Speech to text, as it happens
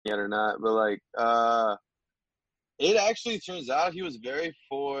yet or not, but like it actually turns out he was very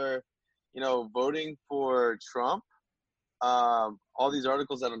for, voting for Trump. All these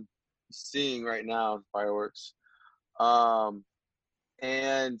articles that I'm seeing right now, fireworks. Um,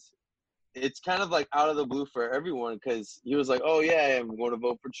 and it's kind of like out of the blue for everyone because he was like, "Oh yeah, I'm going to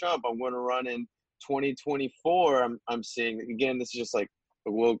vote for Trump. I'm going to run in 2024." I'm seeing again. This is just like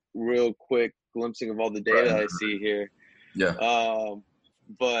a real quick glimpsing of all the data Right. I see here. Yeah. Um,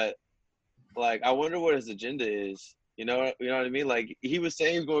 but like, I wonder what his agenda is. You know what I mean? Like, he was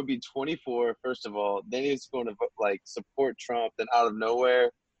saying he's going to be 24, first of all. Then he's going to like support Trump. Then out of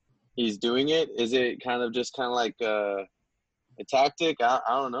nowhere, he's doing it. Is it kind of like a tactic? I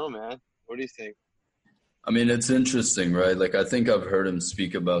don't know, man. What do you think? I mean, it's interesting, right? Like, I think I've heard him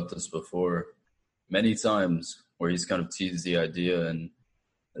speak about this before many times where he's kind of teased the idea. And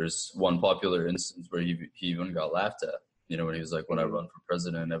there's one popular instance where he even got laughed at, when he was like, when I Mm-hmm. run for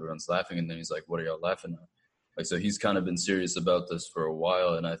president, everyone's laughing. And then he's like, what are y'all laughing at? Like, so he's kind of been serious about this for a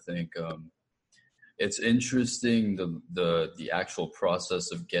while. And I think it's interesting, the actual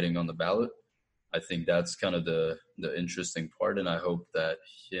process of getting on the ballot. I think that's kind of the interesting part, and I hope that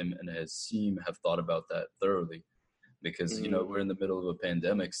him and his team have thought about that thoroughly, because Mm-hmm. we're in the middle of a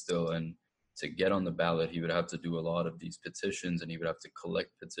pandemic still, and to get on the ballot, he would have to do a lot of these petitions, and he would have to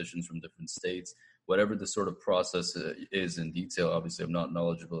collect petitions from different states. Whatever the sort of process is in detail, obviously, I'm not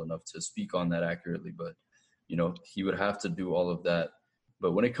knowledgeable enough to speak on that accurately, but he would have to do all of that.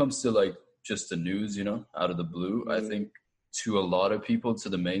 But when it comes to like just the news, out of the blue, I Mm-hmm. think to a lot of people, to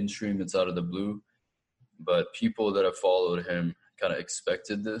the mainstream, it's out of the blue. But people that have followed him kind of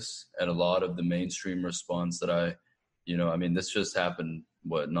expected this. And a lot of the mainstream response that I mean, this just happened,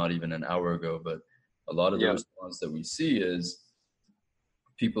 not even an hour ago, but a lot of the Yeah. response that we see is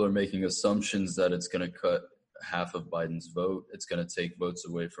people are making assumptions that it's going to cut half of Biden's vote. It's going to take votes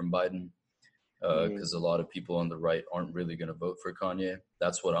away from Biden Mm-hmm. because a lot of people on the right aren't really going to vote for Kanye.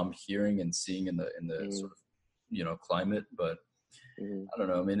 That's what I'm hearing and seeing in the Mm-hmm. sort of climate. But Mm-hmm. I don't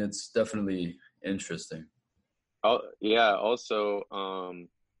know. I mean, it's definitely interesting. Oh, yeah. Also,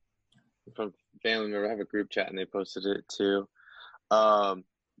 from family member, I have a group chat and they posted it too.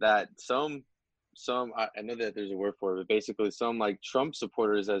 That I know that there's a word for it, but basically some like Trump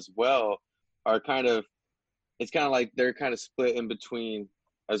supporters as well are it's kind of like they're kind of split in between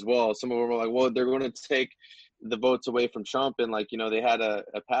as well. Some of them are like, well, they're going to take the votes away from Trump, and like they had a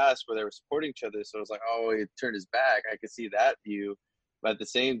past where they were supporting each other, so it was like, oh, he turned his back. I could see that view, but at the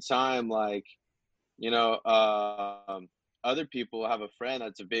same time, like you know, other people have a friend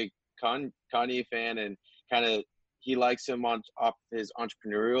that's a big Kanye fan, and kind of he likes him on off his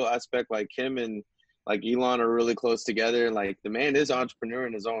entrepreneurial aspect. Like him and like Elon are really close together, and like the man is an entrepreneur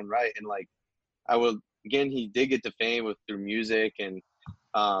in his own right. And like I will again, he did get to fame through music, and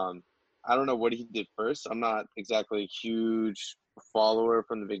um, I don't know what he did first. I'm not exactly a huge follower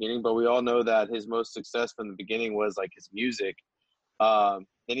from the beginning, but we all know that his most success from the beginning was like his music.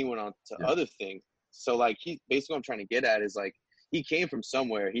 Then he went on to Yeah. other things. So like he basically what I'm trying to get at is like he came from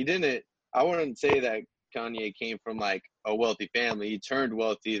somewhere. He didn't. I wouldn't say that Kanye came from like a wealthy family. He turned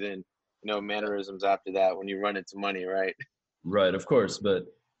wealthy, then mannerisms after that when you run into money, right? Right, of course, but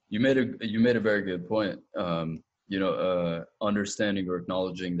you made a very good point. Understanding or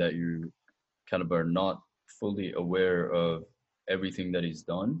acknowledging that you kind of are not fully aware of everything that he's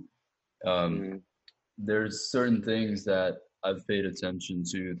done. Um, Mm, there's certain things that I've paid attention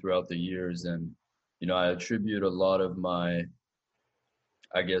to throughout the years, and I attribute a lot of my,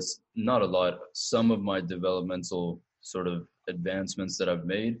 I guess, not a lot, some of my developmental sort of advancements that I've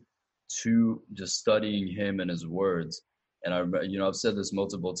made to just studying him and his words. And I've said this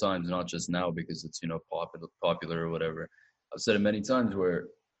multiple times, not just now because it's, popular or whatever. I've said it many times where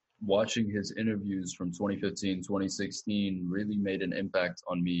watching his interviews from 2015, 2016 really made an impact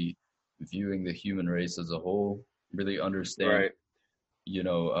on me viewing the human race as a whole, really understand, right. you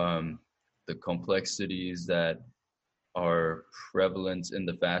know, um, the complexities that are prevalent in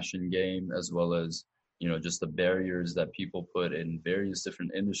the fashion game, as well as just the barriers that people put in various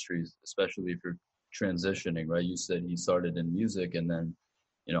different industries, especially if you're transitioning, right? You said he started in music, and then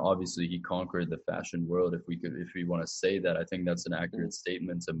obviously he conquered the fashion world. If we want to say that, I think that's an Mm, accurate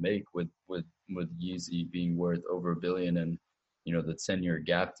statement to make with Yeezy being worth over $1 billion, and the 10-year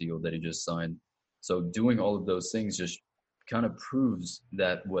Gap deal that he just signed. So doing all of those things just kind of proves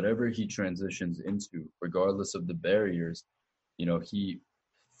that whatever he transitions into, regardless of the barriers, he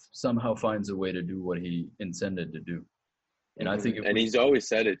somehow finds a way to do what he intended to do. And I think if And we, he's always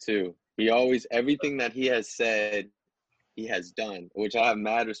said it too. He always everything that he has said he has done, which I have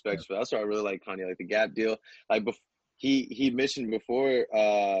mad respect for. That's why I really like Kanye, like the Gap deal. Like he mentioned before,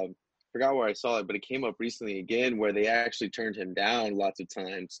 forgot where I saw it, but it came up recently again where they actually turned him down lots of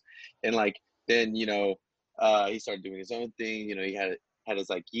times, and like then he started doing his own thing. He had his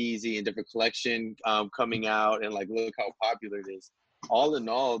like Yeezy and different collection coming out, and like look how popular it is. All in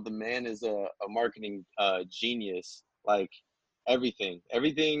all, the man is a marketing genius. Like everything.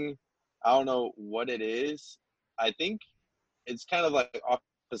 I don't know what it is. I think it's kind of like off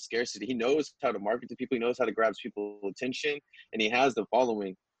of scarcity. He knows how to market to people. He knows how to grab people's attention, and he has the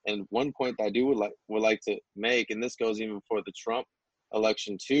following. And one point that I would like to make, and this goes even before the Trump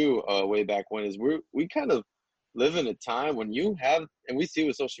election too, way back when, is we kind of live in a time when you have, and we see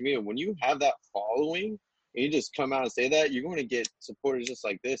with social media, when you have that following, and you just come out and say that, you're going to get supporters just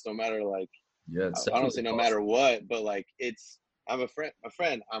like this, no matter like, Yeah, it's I don't definitely say no matter possible. what, but like I'm a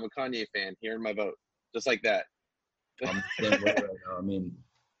friend, I'm a Kanye fan. Here in my vote, just like that. I'm the same way right now. I mean,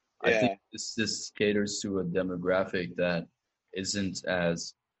 I think Yeah. this caters to a demographic that isn't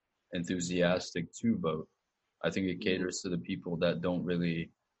as enthusiastic to vote. I think it Mm-hmm. caters to the people that don't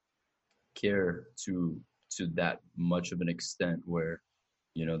really care to that much of an extent where,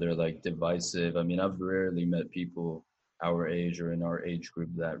 they're like divisive. I mean, I've rarely met people our age or in our age group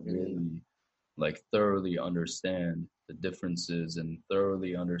that Mm-hmm. really like thoroughly understand the differences and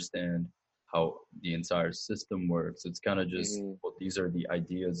thoroughly understand how the entire system works. It's kind of just, Mm-hmm. well, these are the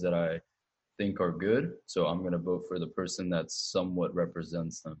ideas that I think are good, so I'm going to vote for the person that somewhat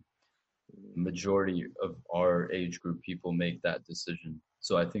represents them. Majority of our age group people make that decision.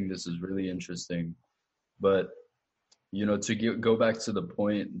 So I think this is really interesting. But go back to the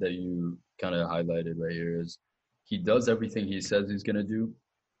point that you kind of highlighted right here is he does everything he says he's going to do,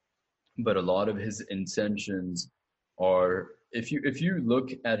 but a lot of his intentions are, if you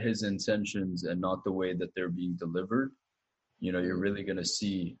look at his intentions and not the way that they're being delivered, you're Mm-hmm. really going to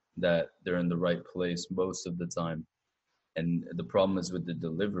see that they're in the right place most of the time. And the problem is with the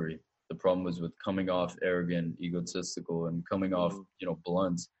delivery. The problem was with coming off arrogant, egotistical, and coming off, Mm-hmm.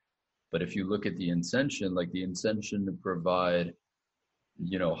 blunt. But if you look at the intention, like the intention to provide,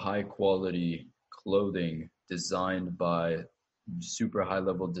 high quality clothing designed by super high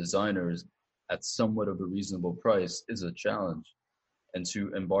level designers at somewhat of a reasonable price is a challenge. And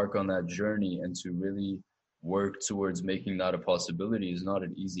to embark on that journey and to really work towards making that a possibility is not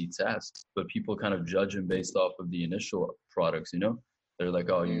an easy task. But people kind of judge him based off of the initial products. They're like,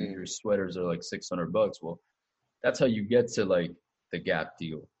 oh, your sweaters are like $600. Well, that's how you get to like the Gap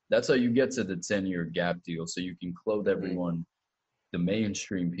deal. That's how you get to the 10-year Gap deal. So you can clothe Mm-hmm. everyone, the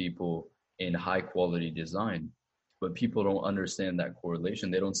mainstream people, in high quality design. But people don't understand that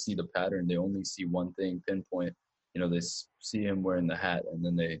correlation. They don't see the pattern. They only see one thing pinpoint. They see him wearing the hat and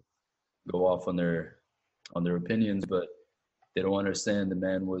then they go off on their opinions, but they don't understand the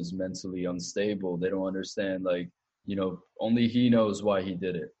man was mentally unstable. They don't understand, like, only he knows why he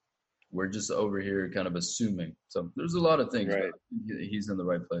did it. We're just over here kind of assuming. So there's a lot of things, but Right. I think he's in the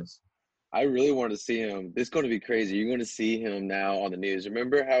right place. I really want to see him. This is going to be crazy. You're going to see him now on the news.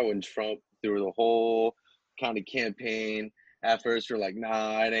 Remember how when Trump through the whole kind of campaign, at first you're like,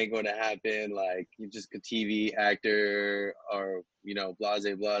 nah, it ain't going to happen. Like, you're just a TV actor or, blase,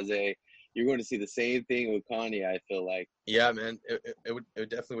 blase. You're going to see the same thing with Kanye, I feel like. Yeah, man. It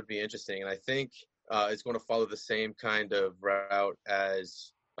definitely would be interesting. And I think it's going to follow the same kind of route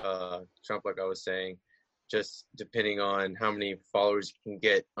as Trump, like I was saying, just depending on how many followers he can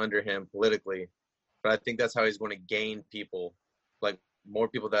get under him politically. But I think that's how he's going to gain people, like more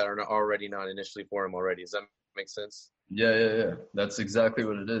people that are already not initially for him already. Does that make sense? Yeah, yeah, yeah. That's exactly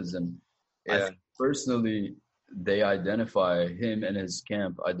what it is. And I Yeah. think personally, they identify, him and his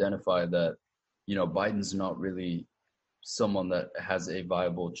camp identify that, Biden's not really someone that has a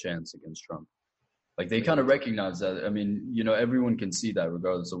viable chance against Trump. Like they kind of Mm-hmm. recognize that. I mean, everyone can see that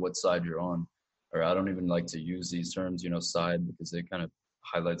regardless of what side you're on. Or I don't even like to use these terms, side, because it kind of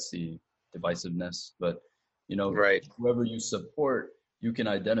highlights the divisiveness. But, Right. whoever you support, you can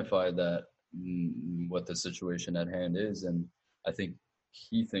identify that what the situation at hand is. And I think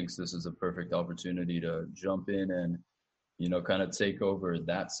he thinks this is a perfect opportunity to jump in and, kind of take over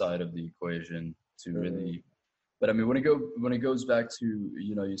that side of the equation to Mm-hmm. really. But I mean, when it goes back to,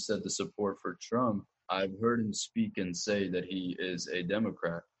 you said the support for Trump, I've heard him speak and say that he is a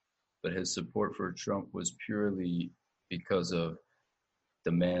Democrat, but his support for Trump was purely because of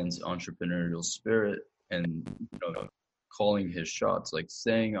the man's entrepreneurial spirit and, calling his shots, like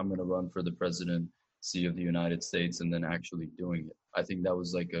saying, I'm going to run for the presidency of the United States and then actually doing it. I think that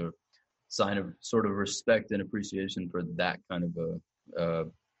was like a sign of sort of respect and appreciation for that kind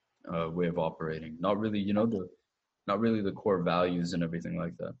of way of operating. Not really, not really the core values and everything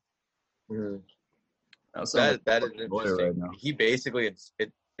like that. Mm-hmm. I sound like That a is fucking lawyer interesting. right now. He basically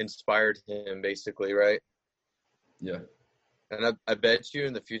it inspired him, basically, right? Yeah. And I bet you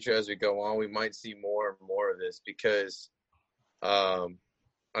in the future, as we go on, we might see more and more of this because, I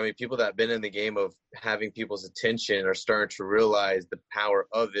mean, people that have been in the game of having people's attention are starting to realize the power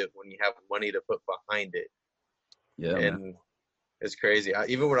of it when you have money to put behind it. Yeah, man. And it's crazy.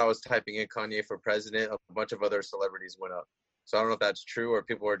 Even when I was typing in Kanye for president, a bunch of other celebrities went up. So I don't know if that's true or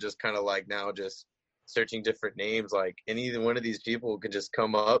people are just kind of like now just searching different names. Like any one of these people can just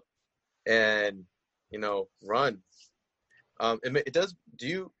come up and, run. It does.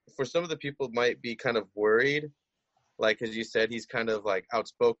 For some of the people might be kind of worried, like, as you said, he's kind of like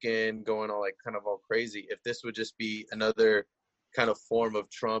outspoken, going all like kind of all crazy. If this would just be another kind of form of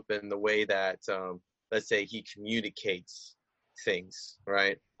Trump in the way that, let's say, he communicates things,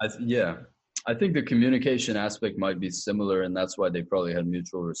 right? Yeah. I think the communication aspect might be similar, and that's why they probably had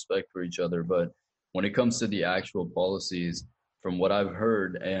mutual respect for each other. But when it comes to the actual policies, from what I've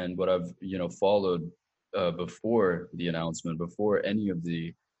heard and what I've followed before the announcement, before any of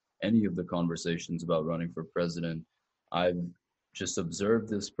the conversations about running for president, I've just observed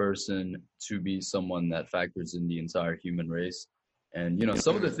this person to be someone that factors in the entire human race. And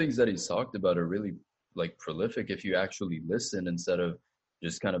some of the things that he's talked about are really like prolific if you actually listen instead of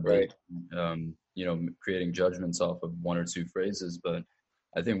just kind of Right. creating judgments off of one or two phrases. But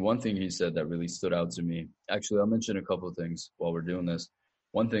I think one thing he said that really stood out to me, actually, I'll mention a couple of things while we're doing this.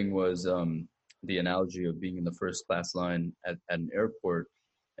 One thing was the analogy of being in the first class line at an airport.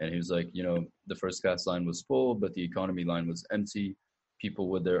 And he was like, the first class line was full, but the economy line was empty. People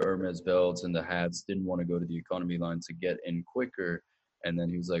with their Hermes belts and the hats didn't want to go to the economy line to get in quicker. And then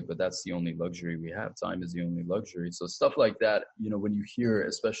he was like, but that's the only luxury we have. Time is the only luxury. So stuff like that, when you hear,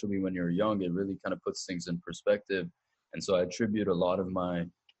 especially when you're young, it really kind of puts things in perspective. And so I attribute a lot of my,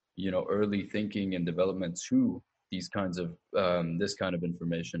 early thinking and development to these kinds of, this kind of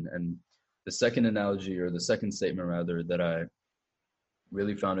information. And the second analogy, or the second statement rather, that I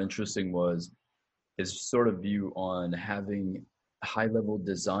really found interesting was his sort of view on having high level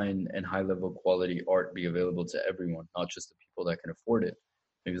design and high level quality art be available to everyone, not just the people that can afford it.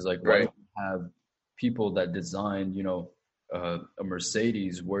 He was like, why don't you have people that design, a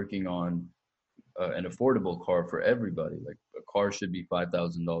Mercedes working on an affordable car for everybody? Like a car should be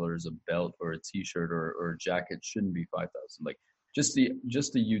 $5,000, a belt or a T-shirt or a jacket shouldn't be 5,000. Like just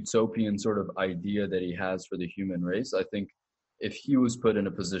the utopian sort of idea that he has for the human race. I think if he was put in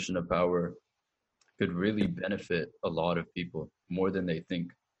a position of power, could really benefit a lot of people more than they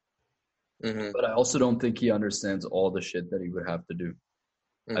think. Mm-hmm. But I also don't think he understands all the shit that he would have to do.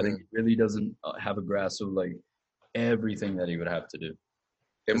 Mm-hmm. I think he really doesn't have a grasp of like everything that he would have to do.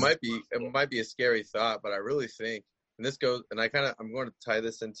 It might be a scary thought, but I really think, and this goes, and I'm going to tie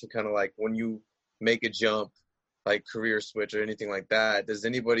this into kind of like when you make a jump, like career switch or anything like that, does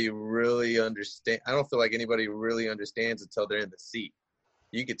anybody really understand? I don't feel like anybody really understands until they're in the seat.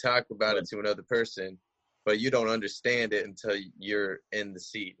 You could talk about it to another person, but you don't understand it until you're in the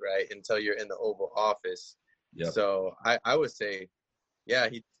seat, right? Until you're in the Oval Office. Yep. So I would say, yeah,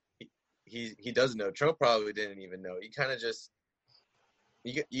 he doesn't know. Trump probably didn't even know. You kind of just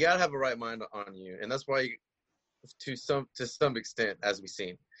you gotta have a right mind on you, and that's why to some extent, as we've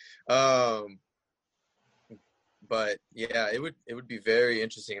seen. But yeah, it would be very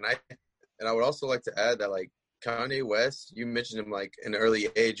interesting, and I would also like to add that like Kanye West, you mentioned him like in an early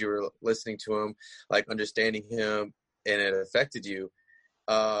age, you were listening to him, like understanding him, and it affected you.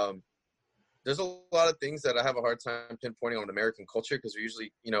 There's a lot of things that I have a hard time pinpointing on American culture because we're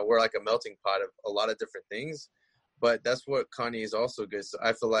usually, we're like a melting pot of a lot of different things. But that's what Kanye is also good. So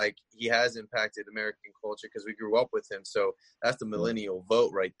I feel like he has impacted American culture because we grew up with him. So that's the millennial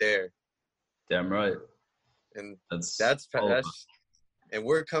vote right there. Damn right. And that's and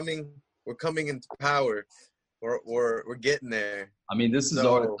we're coming into power. We're getting there. I mean, this is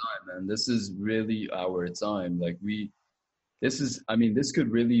our time, man. This is really our time. Like this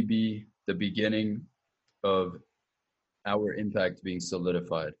could really be the beginning of our impact being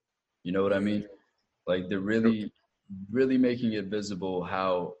solidified. You know what I mean? Like they're really making it visible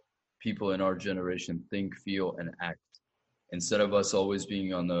how people in our generation think, feel, and act, instead of us always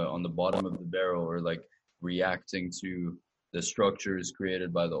being on the bottom of the barrel or like reacting to the structures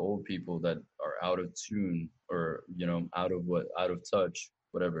created by the old people that are out of tune or out of touch,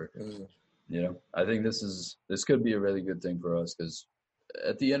 whatever. I think this could be a really good thing for us, because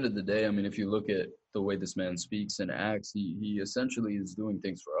at the end of the day, I mean, if you look at the way this man speaks and acts, he essentially is doing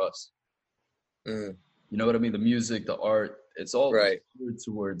things for us. You know what I mean? The music, the art, it's all geared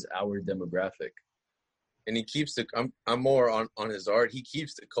towards our demographic. And he keeps I'm more on his art. He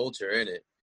keeps the culture in it.